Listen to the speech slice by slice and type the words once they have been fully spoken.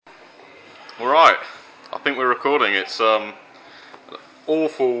All right, I think we're recording. It's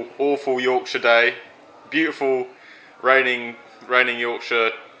awful Yorkshire day. Beautiful, raining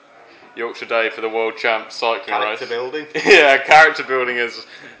Yorkshire day for the world champ cycling race. Character building. Yeah, character building, as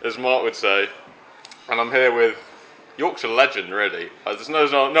Mark would say. And I'm here with Yorkshire legend, really. There's no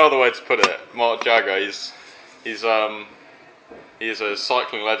other way to put it. Mark Jagger. He's a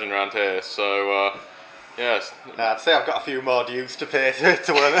cycling legend around here. So. Yes. I'd say I've got a few more dues to pay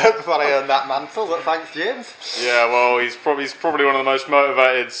to earn before I earn that mantle, but thanks, James. Yeah, well, he's probably one of the most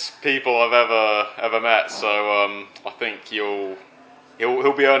motivated people I've ever met. So I think he'll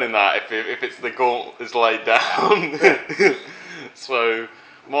be earning that if it's the gauntlet is laid down. So,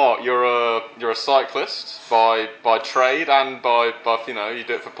 Mark, you're a cyclist by trade and by you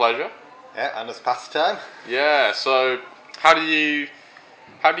do it for pleasure. Yeah, and as pastime. Yeah. So how do you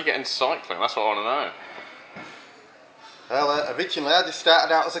get into cycling? That's what I want to know. Well, originally I just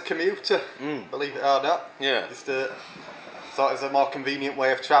started out as a commuter, believe it or not. Yeah. Just thought it was a more convenient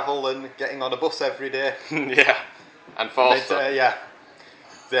way of travel than getting on a bus every day. Yeah, and faster.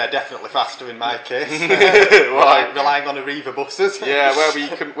 They're definitely faster in my case. Right. Relying on Arriva buses. Yeah,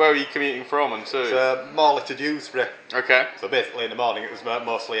 where were you commuting from and to? So, Morley to Dewsbury. Okay. So basically in the morning it was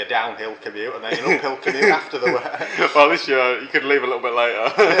mostly a downhill commute and then an uphill commute after the work. Well, this year you could leave a little bit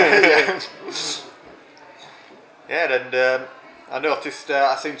later. Yeah, and I noticed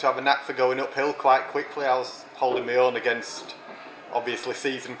I seem to have a knack for going uphill quite quickly. I was holding my own against obviously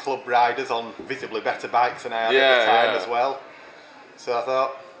seasoned club riders on visibly better bikes than I had at the time as well. So I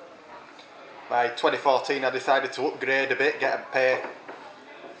thought by 2014 I decided to upgrade a bit, pay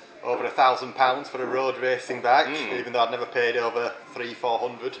over £1,000 for a road racing bike, even though I'd never paid over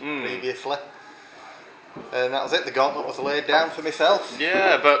 £300-400 previously. And that was it. The gauntlet was laid down for myself.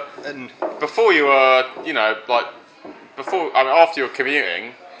 Yeah, but before you were, after you were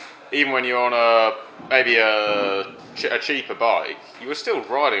commuting, even when you were on maybe a cheaper bike, you were still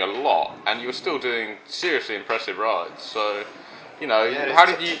riding a lot, and you were still doing seriously impressive rides. So, how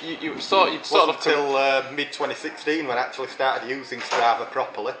did you start? You started off until mid 2016 when I actually started using Strava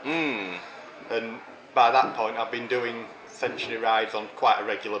properly. And by that point, I've been doing century rides on quite a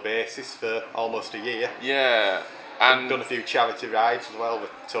regular basis for almost a year. Yeah, and I've done a few charity rides as well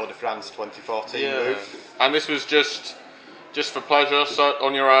with Tour de France 2014 move. And this was just for pleasure, so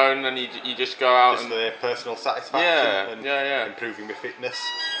on your own, and you just go out just for personal satisfaction and improving my fitness.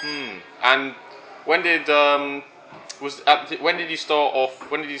 And when did you start off?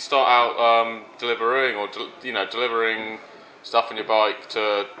 When did you start out Deliverooing or delivering stuff on your bike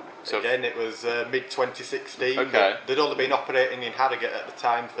to? Again, it was mid 2016. Okay. They'd only been operating in Harrogate at the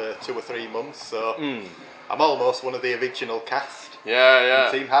time for 2 or 3 months, so I'm almost one of the original cast. Yeah.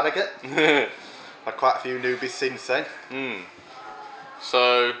 In Team Harrogate. Had quite a few newbies since then.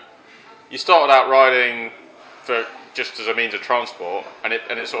 So you started out riding for just as a means of transport, and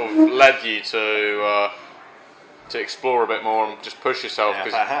it sort of led you to explore a bit more and just push yourself.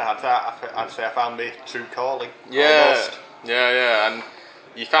 I'd say I found my true calling. Yeah. Almost. Yeah, and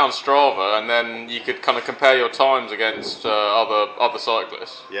you found Strava, and then you could kind of compare your times against other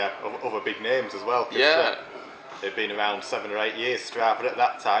cyclists. Yeah, other big names as well. Yeah. They'd been around 7 or 8 years, Strava at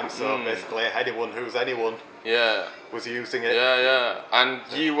that time, so basically anyone who's anyone was using it. Yeah. And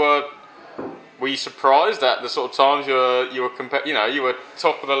were you surprised at the sort of times you were you were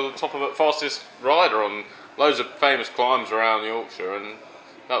top of the fastest rider on loads of famous climbs around Yorkshire, and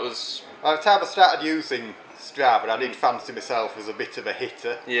that was... By the time I started using Strava, I did fancy myself as a bit of a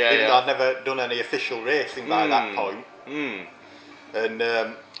hitter, even though I'd never done any official racing by that point. And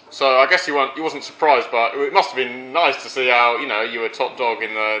so I guess you wasn't surprised, but it must have been nice to see how you were top dog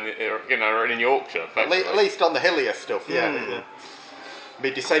in Yorkshire. At least on the hillier stuff,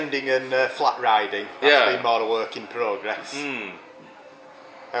 Me descending and flat riding, that's been more a work in progress.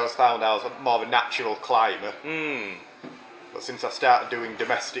 I always found I was more of a natural climber. But since I started doing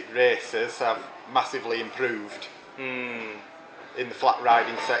domestic races, I've massively improved in the flat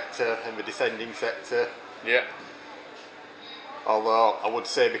riding sector and the descending sector. Yeah. Although I would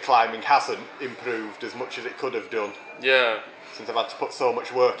say the climbing hasn't improved as much as it could have done. Yeah. Since I've had to put so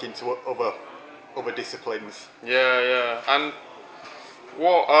much work into other disciplines. Yeah. And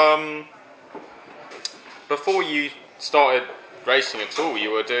what before you started racing at all,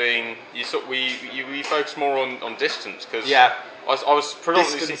 you were doing you focused more on distance because I was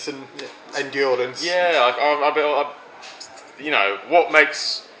predominantly distance and endurance. What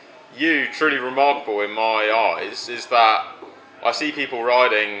makes you truly remarkable in my eyes is that I see people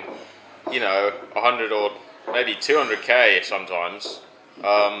riding 100 or maybe 200k sometimes,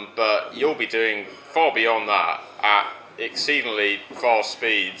 but you'll be doing far beyond that at exceedingly fast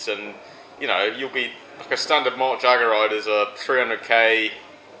speeds, and you'll be like a standard Mark Jagger ride is a 300k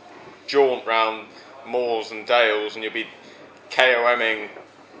jaunt round moors and dales, and you'll be KOMing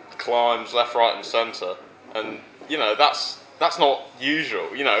climbs left, right, and centre, and that's not usual.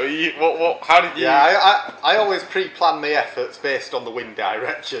 How did you? Yeah, I always pre-plan my efforts based on the wind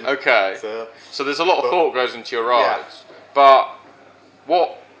direction. Okay. So there's a lot of thought goes into your rides, but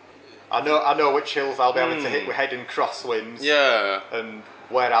what? I know which hills I'll be able to hit with head and crosswinds. Yeah. And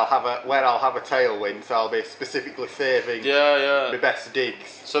where I'll have a tailwind, so I'll be specifically saving my best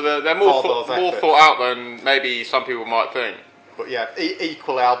digs. So they're more thought out than maybe some people might think. But yeah,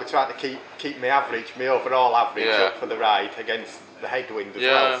 equally I'll be trying to keep my overall average up for the ride against the headwind as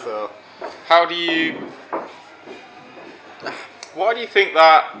well. So why do you think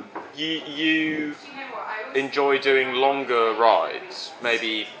that you enjoy doing longer rides,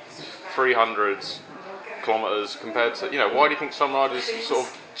 maybe 300 kilometres compared to, why do you think some riders sort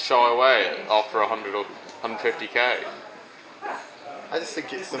of shy away after 100 or 150k? I just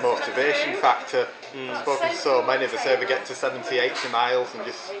think it's the motivation factor. I've spoken to so many of us ever get to 70, 80 miles and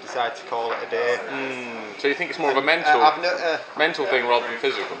just decide to call it a day. So you think it's more of a mental thing rather than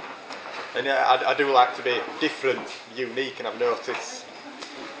physical? And I do like to be different, unique, and I've noticed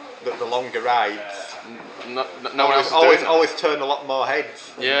that the longer rides always turn a lot more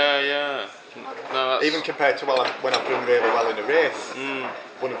heads. Yeah. No, even compared to when I've done really well in a race,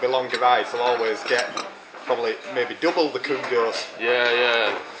 one of the longer rides will always get probably maybe double the kudos.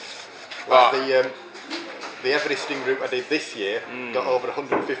 Yeah. Like the Everesting route I did this year got over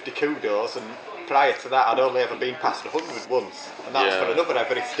 150 kudos, and prior to that I'd only ever been past 100 once, and that was for another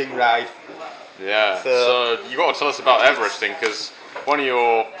Everesting ride. Yeah. So you got to tell us about Everesting, because one of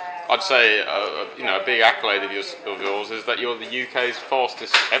your, I'd say, a big accolade of yours is that you're the UK's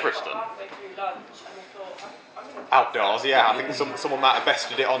fastest Everester. Outdoors, I think someone might have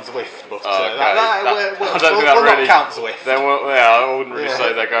bested it on Zwift, but I don't think we'll really not count Zwift. I wouldn't really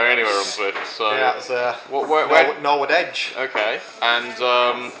say they're going anywhere on Zwift. So Norwood Edge. Okay, and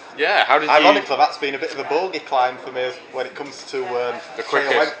how did you? Ironically, that's been a bit of a bogey climb for me when it comes to the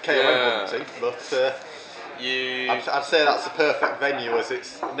quickest KOM hunting, but I'd say that's the perfect venue, as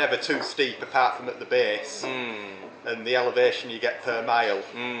it's never too steep apart from at the base. And the elevation you get per mile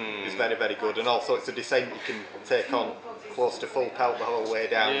is very, very good, and also it's a descent you can take on close to full pelt the whole way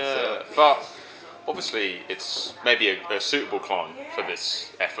down. But obviously it's maybe a suitable climb for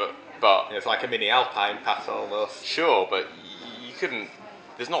this effort, but it's like a mini alpine path almost. Sure, but you couldn't.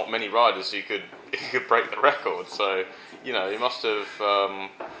 There's not many riders who could break the record, so you must have.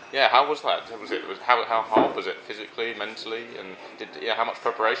 How was that? How hard was it physically, mentally, and how much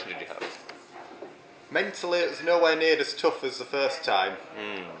preparation did you have? Mentally, it was nowhere near as tough as the first time.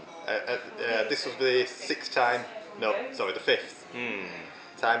 This was the fifth time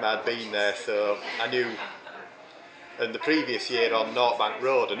I'd been there, so I knew. And the previous year on Northbank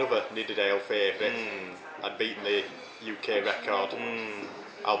Road, another Nidderdale favourite, I'd beaten the UK record,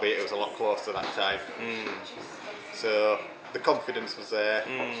 albeit it was a lot closer that time. So the confidence was there,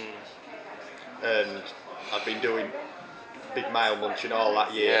 and I'd been doing big mile munching all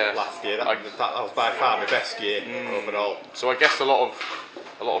that year. Last year, that was by far my best year overall. So I guess a lot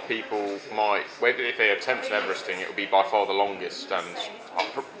of people might, if they attempt Everesting, it would be by far the longest and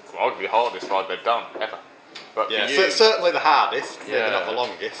arguably the hardest ride they've done ever. But for you, certainly the hardest, maybe not the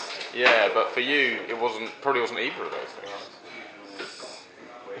longest. Yeah, but for you, it probably wasn't either of those things.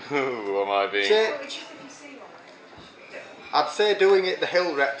 Who am I being? I'd say doing it the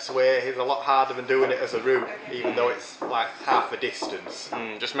hill reps way is a lot harder than doing it as a route, even though it's like half the distance.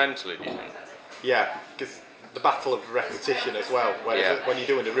 Just mentally, do you think? Yeah, because the battle of repetition as well. Whereas when you're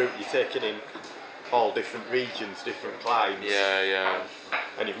doing a route, you're taking in all different regions, different climbs. Yeah.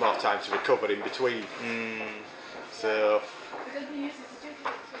 And you've more time to recover in between. So,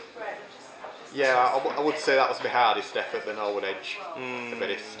 I would say that was my hardest effort, the Norwood Edge. The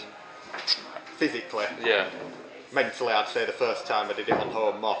biggest. Physically. Yeah. Mentally, I'd say the first time I did it on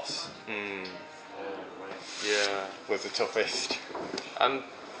home moss was the toughest. And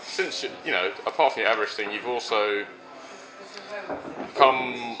since, apart from your Everesting, you've also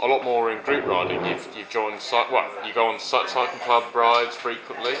become a lot more in group riding. You've joined, you go on cycling club rides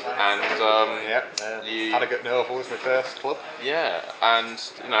frequently, and Harrogate Nova was my first club. Yeah, and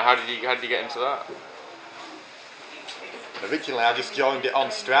how did you get into that? Originally, I just joined it on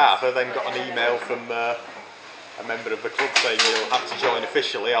Strava, then got an email from a member of the club saying you'll have to join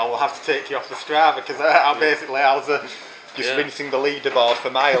officially, or we'll have to take you off the Strava, because I was just rinsing the leaderboard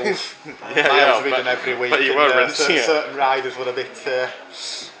for miles. Miles ridden every week. But you were rinsing it. Certain riders were a bit.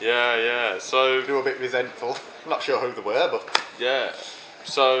 So they were a bit resentful. I'm not sure who they were, but yeah.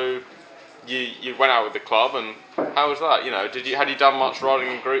 So you went out with the club, and how was that? You know, had you done much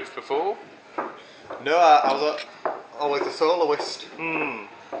riding in groups before? No, I was always a soloist. I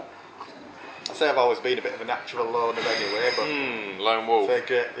say I've always been a bit of a natural loner anyway, but lone wolf.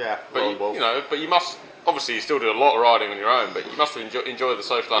 Lone wolf. But you must obviously you still do a lot of riding on your own, but you must have enjoyed the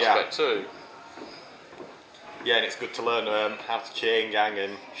social aspect too. Yeah, and it's good to learn how to chain gang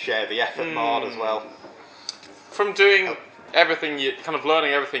and share the effort more as well. From doing everything, kind of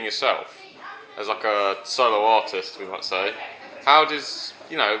learning everything yourself as like a solo artist, we might say. How does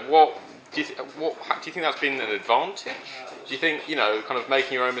what do you think that's been an advantage? Do you think kind of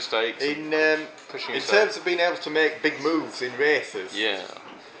making your own mistakes pushing in yourself? terms of being able to make big moves in races? Yeah.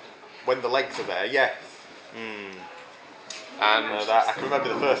 When the legs are there, yes. And I can remember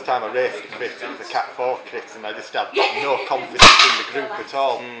the first time I raced a crit, it was a Cat 4 crit, and I just had no confidence in the group at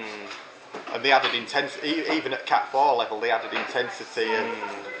all. And the added intensity, even at Cat 4 level, the added intensity of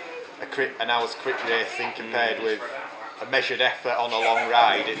an hour's crit racing compared with a measured effort on a long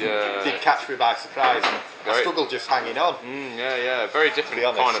ride, it did catch me by surprise, and I struggled just hanging on. Very different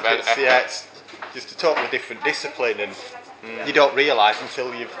kind of effort. It's just a totally different discipline, and you don't realise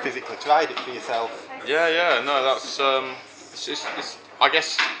until you've physically tried it for yourself. No, that's it's I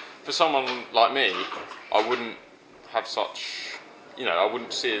guess for someone like me, I wouldn't have such, I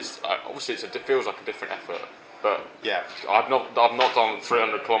wouldn't see it as obviously it feels like a different effort, but I've not done a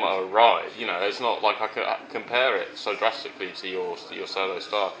 300-kilometre ride. It's not like I could compare it so drastically to your solo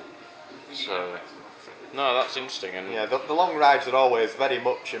stuff. So no, that's interesting. And the long rides are always very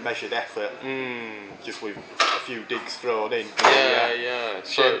much a measured effort, just with a few digs thrown in.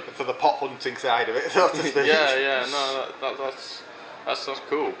 So for the pot hunting side of it, so to speak. No, that's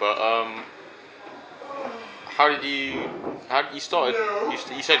cool. But how you started?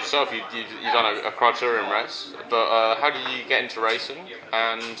 You said yourself you done a criterium race, but how did you get into racing?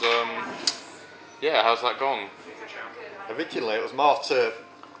 And how's that gone? Originally, it was more to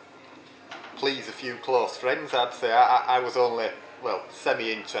please a few close friends. I'd say I was only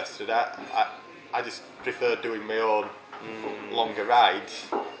semi-interested. I just preferred doing my own longer rides.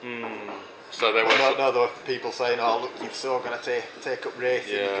 So there were people saying, "Oh, look, you've so got to take up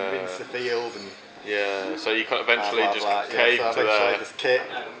racing, you can rinse the field." And so you eventually just caved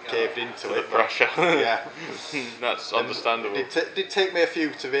into the pressure. That's and understandable. It did take me a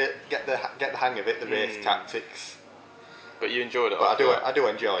few to get the hang of it, the race tactics. But you enjoyed it. But I do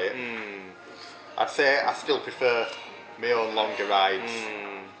enjoy it. I'd say I still prefer my own longer rides.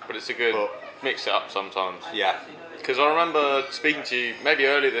 But it's a good mix it up sometimes. Yeah. Because I remember speaking to you maybe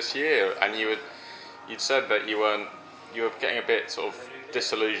earlier this year, and you'd said that you were getting a bit sort of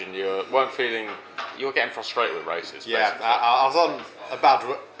disillusioned. You were getting frustrated with races. Yeah, I was on a bad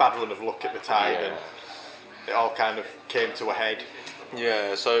run of luck at the time, and it all kind of came to a head.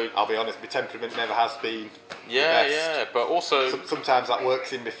 Yeah, so I'll be honest, my temperament never has been the best. But also sometimes that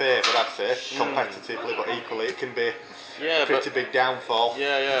works in my favour, I'd say, competitively, but equally it can be a pretty big downfall.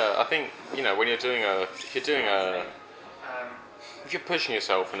 I think when if you're pushing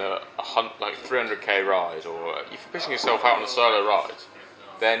yourself in a 300k ride, or if you're pushing yourself out on a solo ride,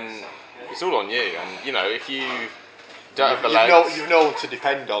 then it's all on you. And if you don't have the legs, you've no one to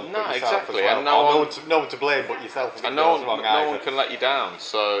depend on. No, but exactly, well. and no one to blame but yourself. If and no one can let you down.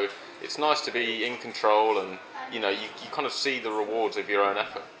 So it's nice to be in control, and you kind of see the rewards of your own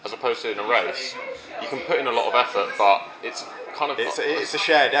effort, as opposed to in a race. You can put in a lot of effort, but it's kind of it's a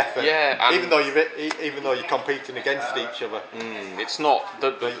shared effort. Yeah, even though you're competing against each other. It's not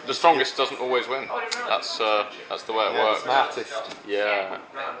the strongest doesn't always win. That's the way it works. The smartest. Yeah,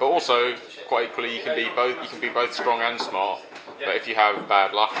 but also quite equally, you can be both strong and smart. But if you have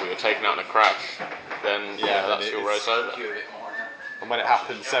bad luck or you're taken out in a crash, then that's your race over. And when it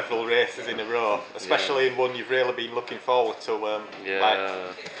happens several races in a row, especially in one you've really been looking forward to, like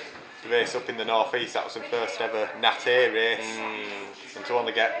the race up in the North East, that was the first ever Nat A race, and to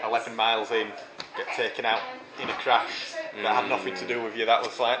only get 11 miles in, get taken out in a crash that had nothing to do with you, that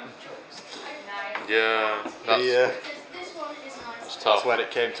was like... That's tough. That's where it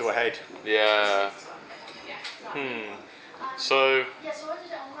came to a head. Yeah. So,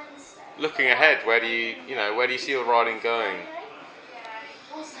 looking ahead, where do you see your riding going?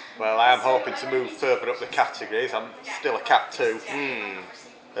 Well, I am hoping to move further up the categories. I'm still a Cat 2, and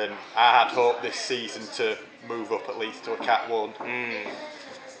I had hoped this season to move up at least to a Cat 1.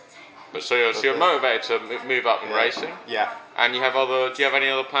 But so you're motivated to move up in racing? Yeah. And do you have any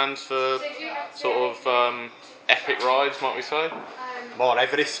other plans for sort of epic rides, might we say? More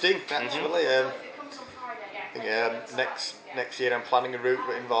Everesting, actually. I think next year I'm planning a route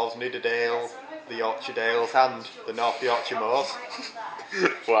that involves Nidderdale, the Yorkshire Dales and the North Yorkshire Moors.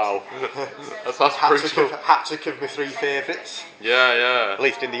 Wow, that's brutal. Hat-trick of my 3 favourites. Yeah. At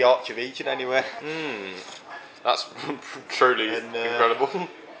least in the Yorkshire region, anyway. That's truly incredible.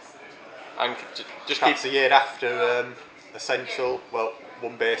 And just perhaps a year after a central, well,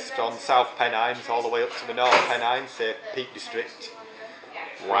 one based on South Pennines all the way up to the North Pennines, say Peak District,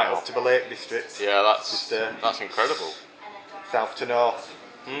 right up to the Lake District. Yeah, that's incredible. South to north.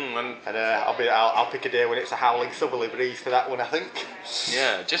 And I'll pick a day when it's a howling southerly breeze for that one, I think.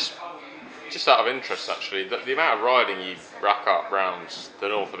 Yeah, just out of interest, actually, the amount of riding you rack up round the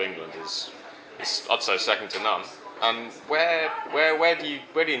north of England is I'd say second to none. And where do you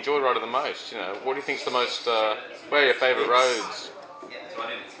enjoy riding the most? You know, what do you think's the most? Where are your favourite roads?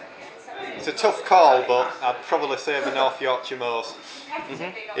 It's a tough call, but I'd probably say the North Yorkshire Moors.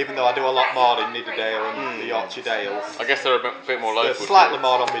 Even though I do a lot more in Nidderdale and the Yorkshire Dales. I guess they're a bit more local. They're slightly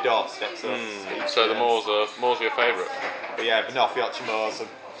more on my doorstep. So the Moors are your favourite. But yeah, the North Yorkshire Moors.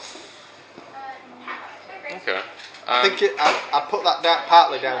 Okay. I think I'd put that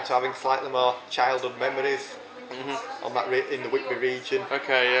partly down to having slightly more childhood memories on that in the Whitby region.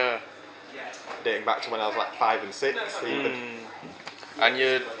 Okay, yeah. Dating back to when I was like 5 and 6 even. And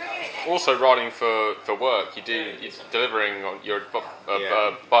you're also riding for work. You're delivering on your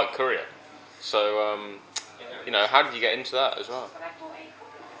bike courier. So how did you get into that as well?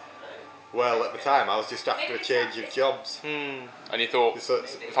 Well, at the time I was just after a change of jobs. And you thought,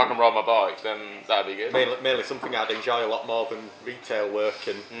 if I can ride my bike, then that'd be good. Mainly something I'd enjoy a lot more than retail work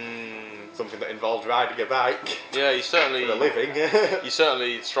and something that involved riding a bike. Yeah, you certainly for a living. You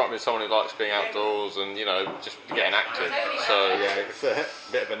certainly strike me as someone who likes being outdoors and just getting active. So yeah, it's a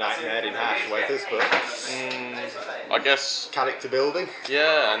bit of a nightmare in harsh weathers, but I guess character building.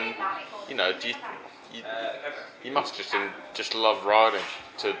 Yeah, and you must just love riding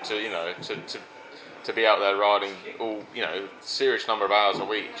to be out there riding all serious number of hours a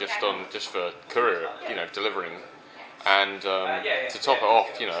week just for courier delivering, and to top it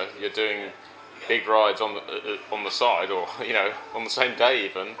off you're doing big rides on the side or on the same day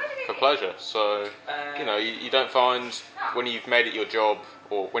even for pleasure. So you don't find when you've made it your job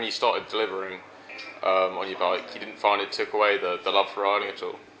or when you started delivering on your bike, you didn't find it took away the love for riding at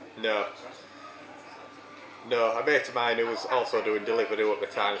all? No, a mate of mine who was also doing Deliveroo at the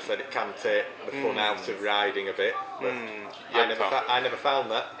time said it can take the fun out of riding a bit. But I never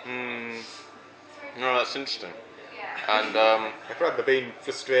found that. No, that's interesting. And I remember being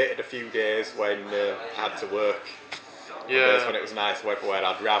frustrated a few days when I had to work. Days when it was nice weather where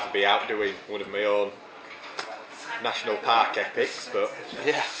I'd rather be out doing one of my own national park epics. But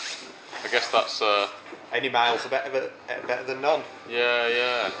yeah, I guess that's any miles are better than none.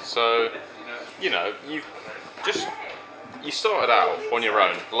 Yeah. So you started out on your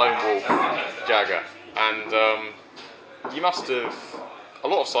own, lone wolf Jagger, and you must have. A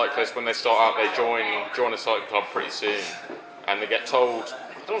lot of cyclists, when they start out, they join a cycling club pretty soon, and they get told.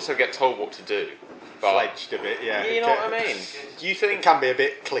 I don't want to say get told what to do, but fledged a bit, yeah. You know what I mean? Do you think it can be a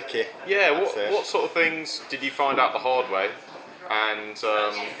bit clicky? Yeah. What sort of things did you find out the hard way? And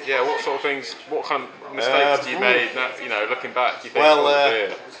what sort of things? What kind of mistakes you made? Looking back, do you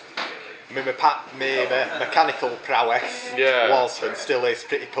think? My mechanical prowess was and still is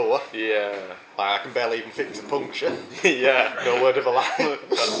pretty poor. Yeah. I can barely even fix a puncture. Yeah. No word of a lie.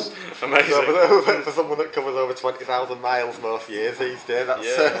 That's amazing. So for someone that covers over 20,000 miles most years these days,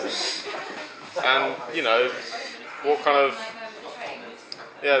 that's... And, what kind of...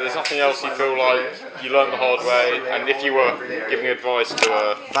 Yeah, there's nothing else you feel like you learned the hard way, and if you were giving advice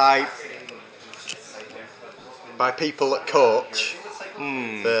to by people that coach,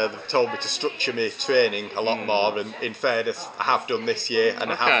 they've told me to structure my training a lot more, and in fairness I have done this year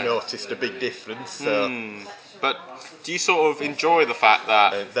and I have noticed a big difference. So. But do you sort of enjoy the fact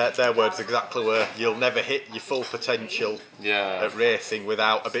that their words exactly were you'll never hit your full potential at racing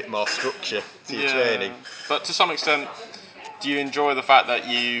without a bit more structure to your training? But to some extent, do you enjoy the fact that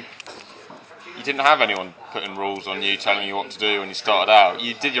you didn't have anyone putting rules on you, telling you what to do when you started out?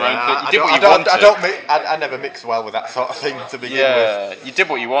 You did your own thing. You did what you wanted. I never mix well with that sort of thing to begin with. Yeah, you did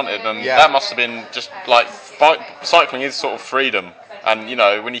what you wanted, and that must have been just like cycling is sort of freedom. And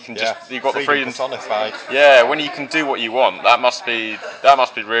when you can you've got the freedom personified. Yeah, when you can do what you want, that must be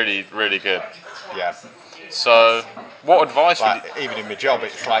really, really good. Yeah. So, what advice? Even in my job,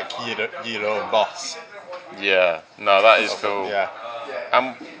 it's like you're your own boss. Yeah. No, that is cool. Yeah.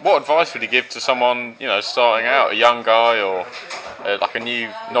 And what advice would you give to someone starting out, a young guy or like a new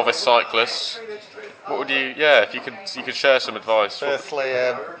novice cyclist? What would you? Yeah, if you could share some advice. Firstly,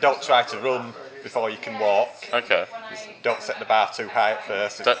 don't try to run before you can walk. Okay. Don't set the bar too high at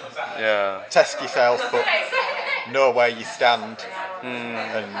first. Yeah. Test yourself, but know where you stand,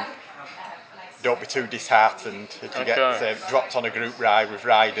 and don't be too disheartened if you get dropped on a group ride with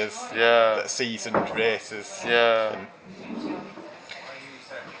riders that are seasoned racers. Yeah.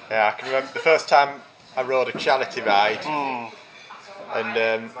 I can remember the first time I rode a charity ride,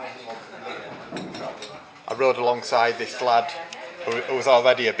 and I rode alongside this lad who was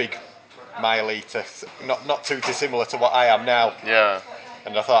already a big mile eater, not too dissimilar to what I am now. Yeah.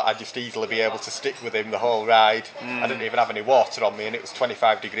 And I thought I'd just easily be able to stick with him the whole ride. I didn't even have any water on me, and it was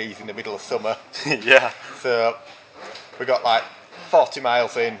 25 degrees in the middle of summer. Yeah. So we got like 40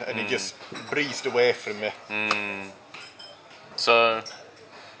 miles in, and he just breezed away from me. So.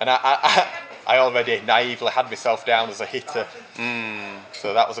 And I already naively had myself down as a hitter.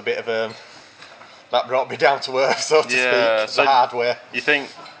 So that was a bit of that brought me down to earth, so to speak, so the hard way. You think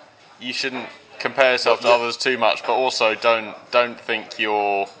you shouldn't compare yourself to others too much, but also don't think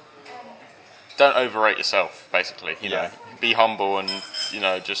don't overrate yourself. Basically, you know, be humble and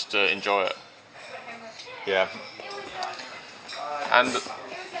just enjoy it. Yeah. And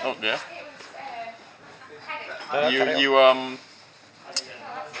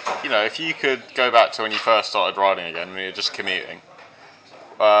if you could go back to when you first started riding again, when you were just commuting,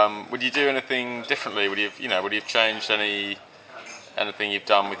 would you do anything differently? Would you have changed anything you've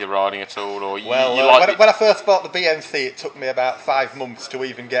done with your riding at all? Or when I first bought the BMC, it took me about 5 months to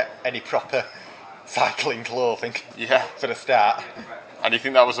even get any proper cycling clothing. Yeah. For the start. And you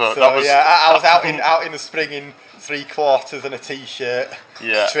think that was I was out in the spring in 3/4 and a t-shirt,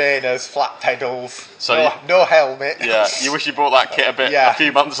 trainers, flat pedals, no helmet. Yeah, you wish you bought that kit a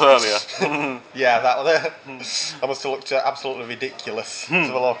few months earlier. That was I must have looked absolutely ridiculous to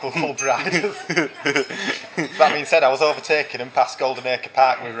the local club riders. That being said, I was overtaken and past Golden Acre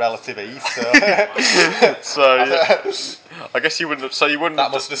Park with relative ease. I guess you wouldn't have. So you wouldn't. That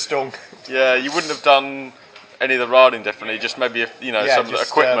must have stung. Yeah, you wouldn't have done any of the riding differently. Just maybe some of the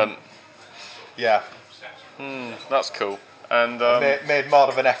equipment. That's cool. And made more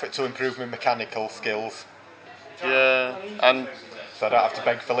of an effort to improve my mechanical skills. Yeah, and so I don't have to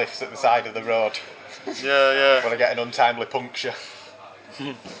beg for lifts at the side of the road. Yeah. When I get an untimely puncture.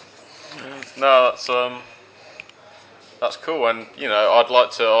 No, that's cool. And I'd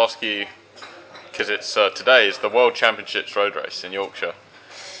like to ask you, because it's today is the World Championships road race in Yorkshire.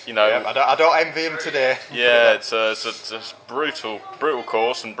 I don't envy him today. Yeah, it's a brutal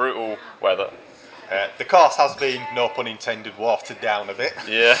course and brutal weather. The course has been, no pun intended, watered down a bit.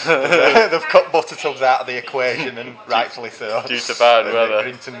 Yeah. They've cut butter tubs out of the equation, and rightfully so. Due to bad weather.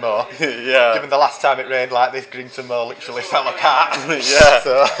 Grinton Moor. Yeah. Given the last time it rained like this, Grinton Moor literally fell apart. Yeah.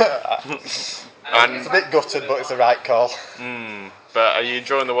 So, and it's a bit gutted, but it's the right call. But are you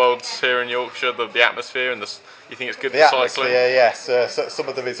enjoying the Worlds here in Yorkshire, the atmosphere, and you think it's good for cycling? The atmosphere, yes. So some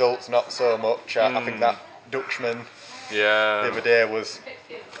of the results, not so much. I think that Dutchman the other day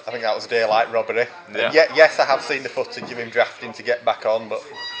I think that was daylight robbery. Yeah. Yes, I have seen the footage of him drafting to get back on, but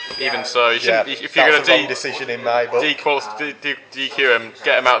even so, you shouldn't. If you're going to decision in my book, DQ him,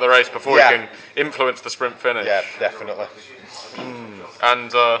 get him out of the race before he can influence the sprint finish. Yeah, definitely.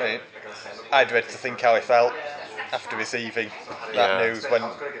 And I dread to think how he felt after receiving that news when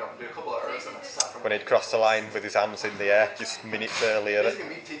he'd crossed the line with his hands in the air just minutes earlier.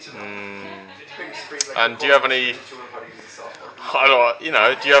 And do you have any?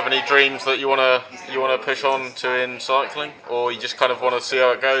 Do you have any dreams that you wanna push on to in cycling, or you just kind of want to see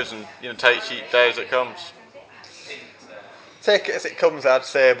how it goes and take each day as it comes? Take it as it comes, I'd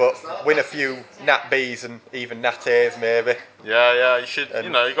say, but win a few Nat Bs and even Nat As maybe. Yeah, you should.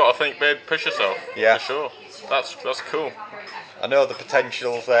 You got to think big, push yourself. Yeah, for sure. That's cool. I know the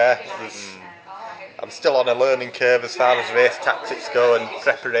potential's there. I'm still on a learning curve as far as race tactics go and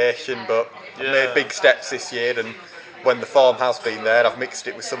preparation, but I've made big steps this year, and when the form has been there, I've mixed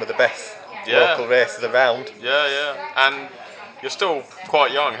it with some of the best local races around. Yeah, and you're still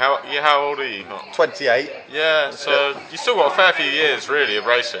quite young. How old are you? 28. Yeah, so you still got a fair few years really of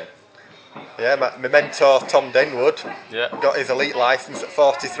racing. Yeah, my mentor Tom Denwood got his elite licence at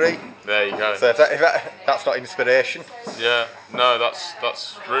 43. There you go. So if that's not inspiration. Yeah, no,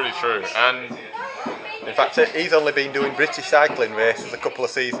 that's really true. And in fact, he's only been doing British cycling races a couple of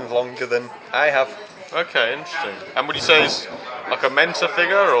seasons longer than I have. Okay, interesting. And would you say he's like a mentor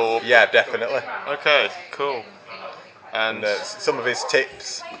figure, or? Yeah, definitely. Okay, cool. And some of his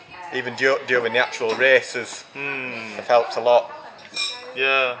tips, even during the actual races, have helped a lot.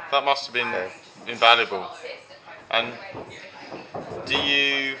 Yeah, that must have been invaluable. And do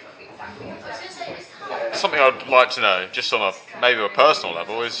you something I'd like to know, just on maybe a personal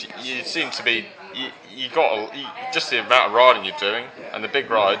level, is you seem to be just the amount of riding you're doing and the big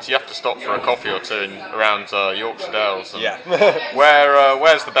rides. You have to stop for a coffee or two around Yorkshire Dales. And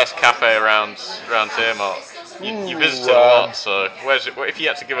where's the best cafe around here, Mark? You visited a lot, so where's it? If you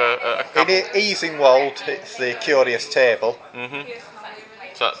had to give a couple... In Easingwold, it's the Curious Table.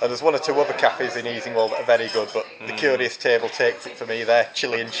 So, and there's one or two other cafes in Easingwold that are very good, but the Curious Table takes it for me. Their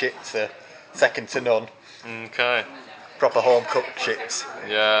chili and chips are second to none. Okay. Proper home cooked chips.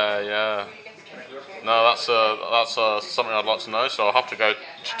 Yeah. No, that's something I'd like to know. So I'll have to go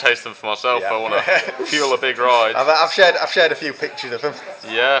taste them for myself. Yeah. I want to fuel a big ride. I've shared a few pictures of them.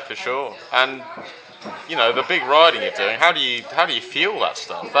 Yeah, for sure. And the big riding you're doing. How do you fuel that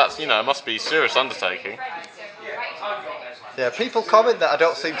stuff? That's it must be a serious undertaking. Yeah, people comment that I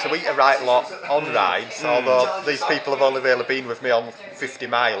don't seem to eat a right lot on rides, although these people have only really been with me on 50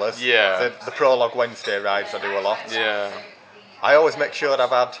 milers. Yeah. The Prologue Wednesday rides I do a lot. Yeah. I always make sure I've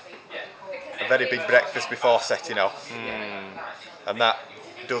had a very big breakfast before setting off. And that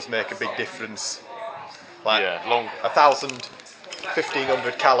does make a big difference. Like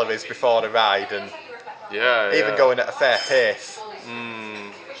 1,500 calories before the ride, and even going at a fair pace.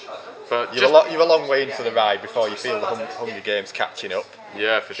 But you're a long way into the ride before you feel the Hunger Games catching up.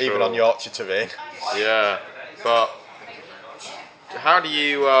 Yeah, for sure. Even on Yorkshire terrain. Yeah, but how do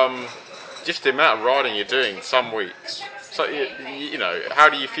you just the amount of riding you're doing some weeks? So how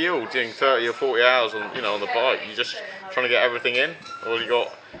do you feel doing 30 or 40 hours on the bike? You just trying to get everything in, or you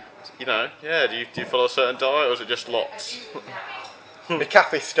got do you follow a certain diet, or is it just lots? My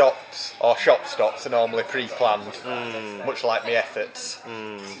cafe stops or shop stops are normally pre-planned, much like my efforts.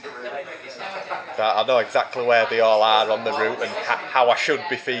 I know exactly where they all are on the route and how I should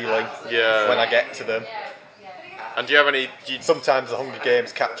be feeling when I get to them. And do you have any? Sometimes the Hunger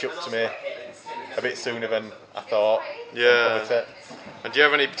Games catch up to me a bit sooner than I thought. Yeah. And do you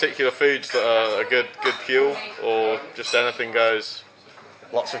have any particular foods that are a good fuel, or just anything goes?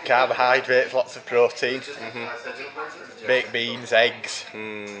 Lots of carbohydrates, lots of protein, baked beans, eggs,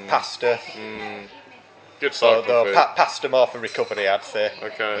 pasta. Good cycling food. Pasta more for recovery, I'd say,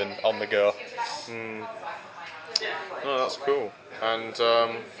 than on the go. Oh, that's cool. And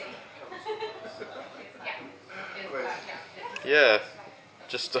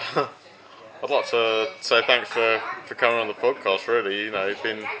just I'd like to say thanks for coming on the podcast. Really, you've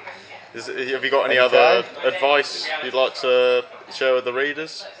been. Have you got any other advice you'd like to share with the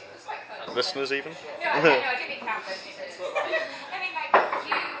readers, listeners, even?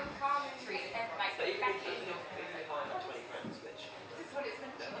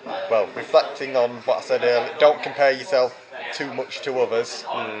 Well, reflecting on what I said earlier, don't compare yourself too much to others.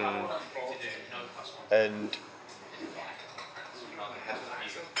 And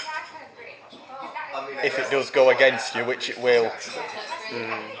if it does go against you, which it will,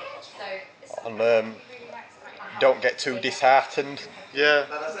 don't get too disheartened. Yeah.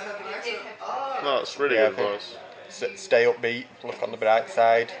 No, that's really good advice. Stay upbeat, look on the bright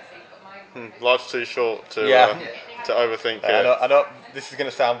side. Life's too short to overthink it. I know this is going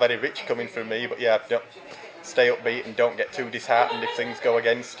to sound very rich coming from me, but stay upbeat and don't get too disheartened if things go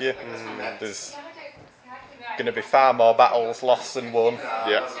against you. There's going to be far more battles lost than won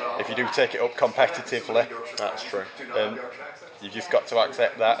if you do take it up competitively. That's true. And you've just got to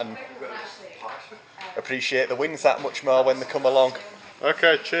accept that and appreciate the wins that much more when they come along.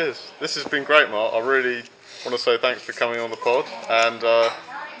 Okay, cheers. This has been great, Mark. I really want to say thanks for coming on the pod, and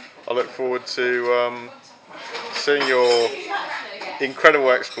I look forward to seeing your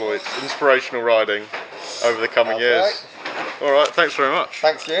incredible exploits, inspirational riding over the coming years. All right, thanks very much.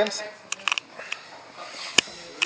 Thanks, James.